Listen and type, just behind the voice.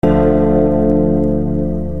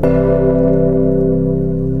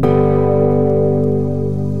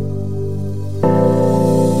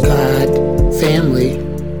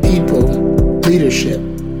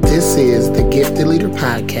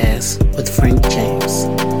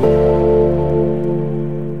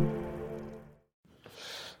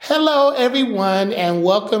everyone, and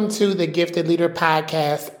welcome to the Gifted Leader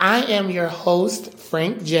Podcast. I am your host,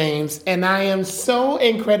 Frank James, and I am so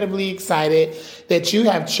incredibly excited that you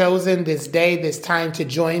have chosen this day, this time to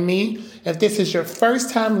join me. If this is your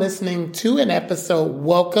first time listening to an episode,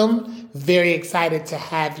 welcome. Very excited to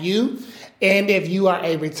have you. And if you are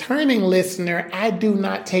a returning listener, I do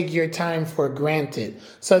not take your time for granted.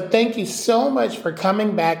 So thank you so much for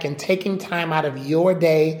coming back and taking time out of your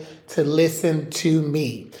day to listen to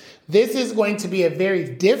me. This is going to be a very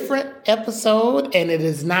different episode, and it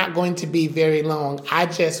is not going to be very long. I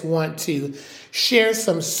just want to share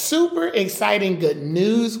some super exciting good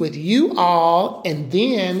news with you all, and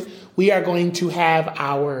then we are going to have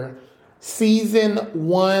our Season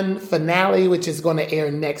 1 finale, which is going to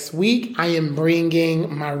air next week. I am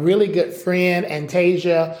bringing my really good friend,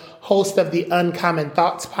 Antasia, host of the Uncommon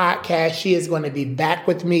Thoughts podcast. She is going to be back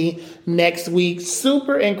with me next week.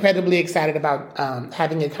 Super incredibly excited about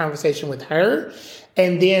having a conversation with her.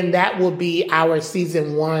 And then that will be our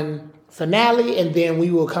Season 1 finale. And then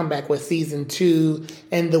we will come back with Season 2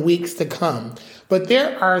 in the weeks to come. But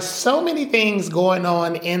there are so many things going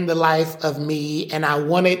on in the life of me, and I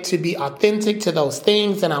wanted to be authentic to those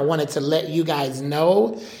things, and I wanted to let you guys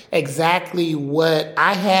know exactly what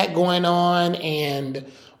I had going on and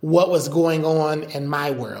what was going on in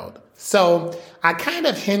my world. So I kind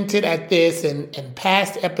of hinted at this in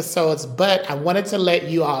past episodes, but I wanted to let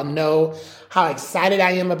you all know how excited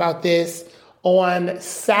I am about this. On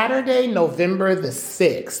Saturday, November the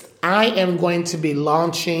 6th, I am going to be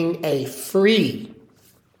launching a free,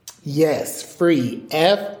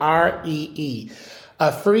 F-R-E-E,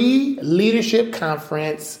 a free leadership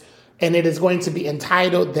conference, and it is going to be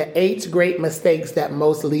entitled The 8 Great Mistakes That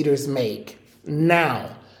Most Leaders Make.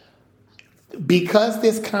 Now, because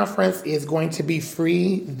this conference is going to be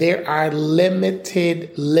free, there are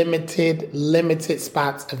limited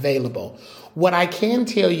spots available. What I can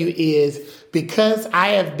tell you is because I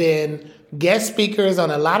have been guest speakers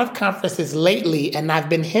on a lot of conferences lately, and I've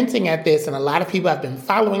been hinting at this, and a lot of people have been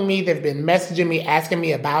following me, they've been messaging me, asking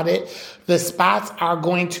me about it. The spots are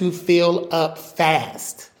going to fill up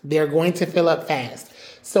fast. They're going to fill up fast.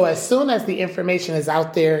 So as soon as the information is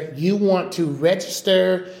out there, you want to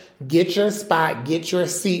register, get your spot, get your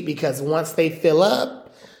seat, because once they fill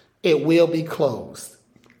up, it will be closed.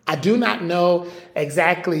 I do not know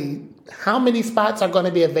exactly how many spots are going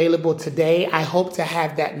to be available today. I hope to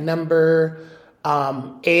have that number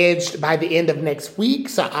edged by the end of next week.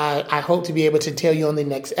 So I hope to be able to tell you on the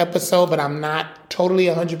next episode, but I'm not totally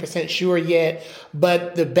 100% sure yet.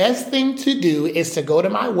 But the best thing to do is to go to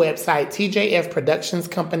my website,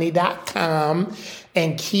 tjfproductionscompany.com,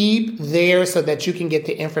 and keep there so that you can get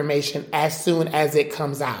the information as soon as it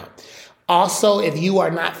comes out. Also, if you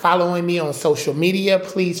are not following me on social media,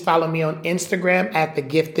 please follow me on Instagram at The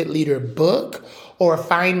Gifted Leader Book, or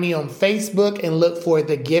find me on Facebook and look for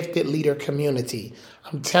The Gifted Leader Community.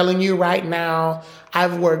 I'm telling you right now,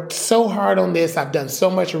 I've worked so hard on this. I've done so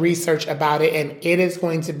much research about it, and it is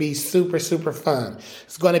going to be super, super fun.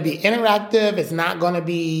 It's going to be interactive. It's not going to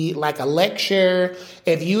be like a lecture.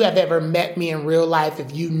 If you have ever met me in real life,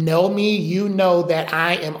 if you know me, you know that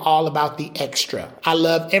I am all about the extra. I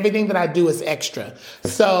love everything that I do is extra.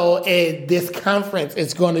 So this conference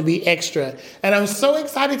is going to be extra. And I'm so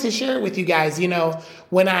excited to share it with you guys. You know,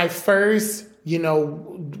 when I first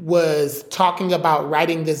was talking about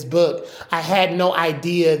writing this book, I had no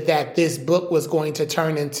idea that this book was going to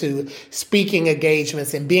turn into speaking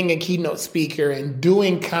engagements and being a keynote speaker and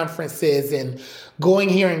doing conferences and going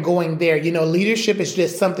here and going there. You know, leadership is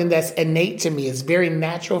just something that's innate to me. It's very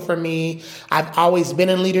natural for me. I've always been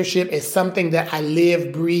in leadership. It's something that I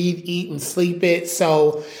live, breathe, eat, and sleep it.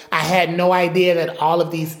 So I had no idea that all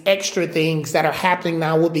of these extra things that are happening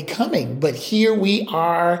now will be coming. But here we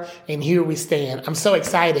are, and here we stand. I'm so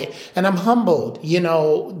excited, and I'm humbled,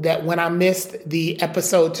 that when I missed the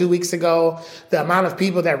episode 2 weeks ago, the amount of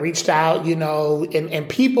people that reached out, and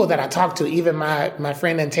people that I talked to, even my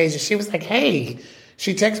friend Antasia, she was like, hey,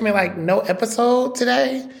 she texted me like, no episode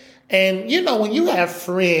today. And, when you have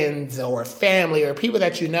friends or family or people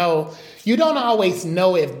that you don't always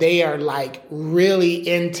know if they are like really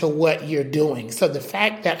into what you're doing. So the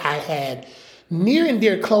fact that I had near and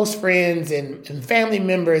dear close friends and family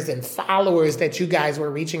members and followers that you guys were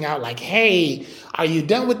reaching out like, hey, are you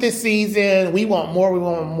done with this season? We want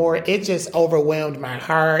more. It just overwhelmed my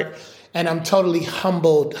heart. And I'm totally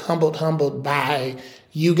humbled by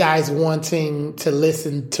you guys wanting to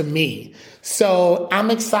listen to me. So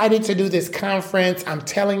I'm excited to do this conference. I'm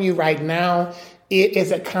telling you right now, it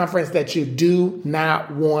is a conference that you do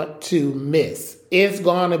not want to miss. It's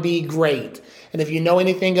going to be great. And if you know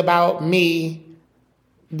anything about me,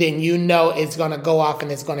 then you know it's going to go off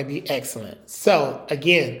and it's going to be excellent. So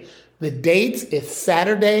again, the date is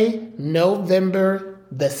Saturday, November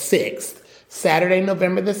the 6th. Saturday,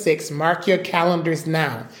 November the 6th. Mark your calendars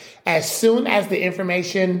now. As soon as the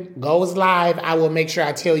information goes live, I will make sure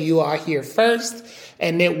I tell you all here first,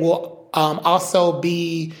 and it will also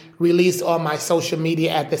be released on my social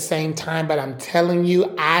media at the same time. But I'm telling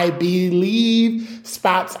you, I believe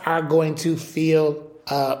spots are going to fill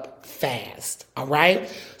up fast. All right.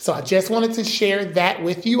 So I just wanted to share that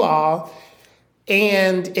with you all.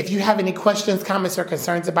 And if you have any questions, comments, or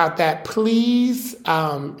concerns about that, please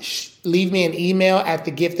leave me an email at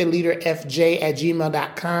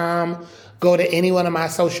thegiftedleaderfj@gmail.com. Go to any one of my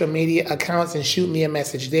social media accounts and shoot me a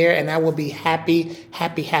message there, and I will be happy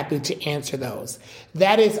to answer those.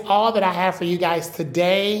 That is all that I have for you guys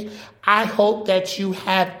today. I hope that you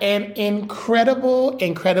have an incredible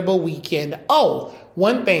weekend. Oh,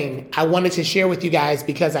 one thing I wanted to share with you guys,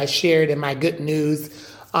 because I shared in my good news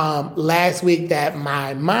last week that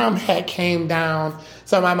my mom had came down.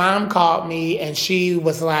 So my mom called me and she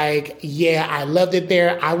was like, yeah, I loved it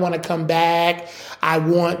there. I want to come back. I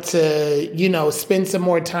want to, spend some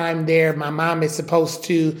more time there. My mom is supposed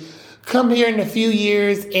to come here in a few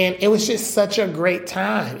years. And it was just such a great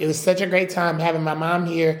time. It was such a great time having my mom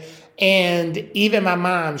here. And even my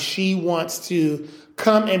mom, she wants to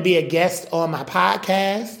come and be a guest on my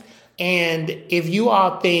podcast. And if you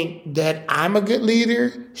all think that I'm a good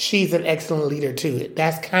leader, she's an excellent leader too.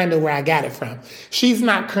 That's kind of where I got it from. She's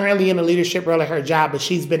not currently in a leadership role at her job, but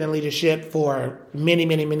she's been in leadership for many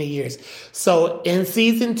years. So in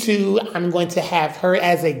season 2, I'm going to have her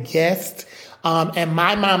as a guest. And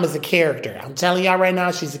my mom is a character. I'm telling y'all right now,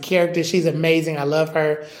 she's a character. She's amazing. I love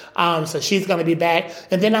her. So she's going to be back.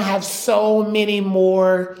 And then I have so many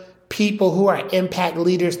more people who are impact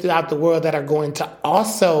leaders throughout the world that are going to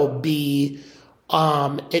also be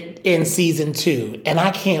in season 2. And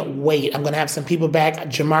I can't wait. I'm going to have some people back.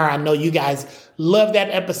 Jamar, I know you guys love that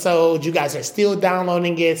episode. You guys are still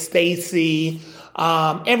downloading it. Stacy,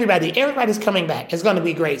 everybody's coming back. It's going to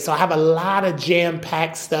be great. So I have a lot of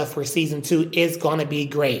jam-packed stuff for season 2. It's going to be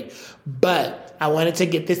great. But I wanted to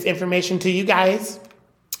get this information to you guys.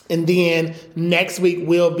 And then next week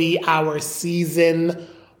will be our season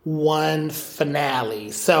 1 finale.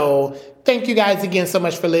 So thank you guys again so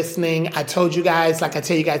much for listening. I told you guys, like I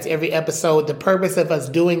tell you guys every episode, the purpose of us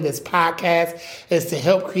doing this podcast is to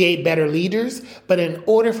help create better leaders. But in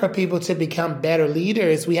order for people to become better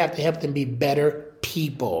leaders, we have to help them be better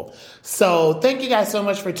people. So thank you guys so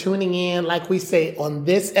much for tuning in. Like we say on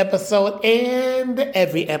this episode and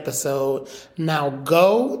every episode, now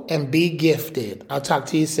go and be gifted. I'll talk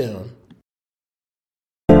to you soon.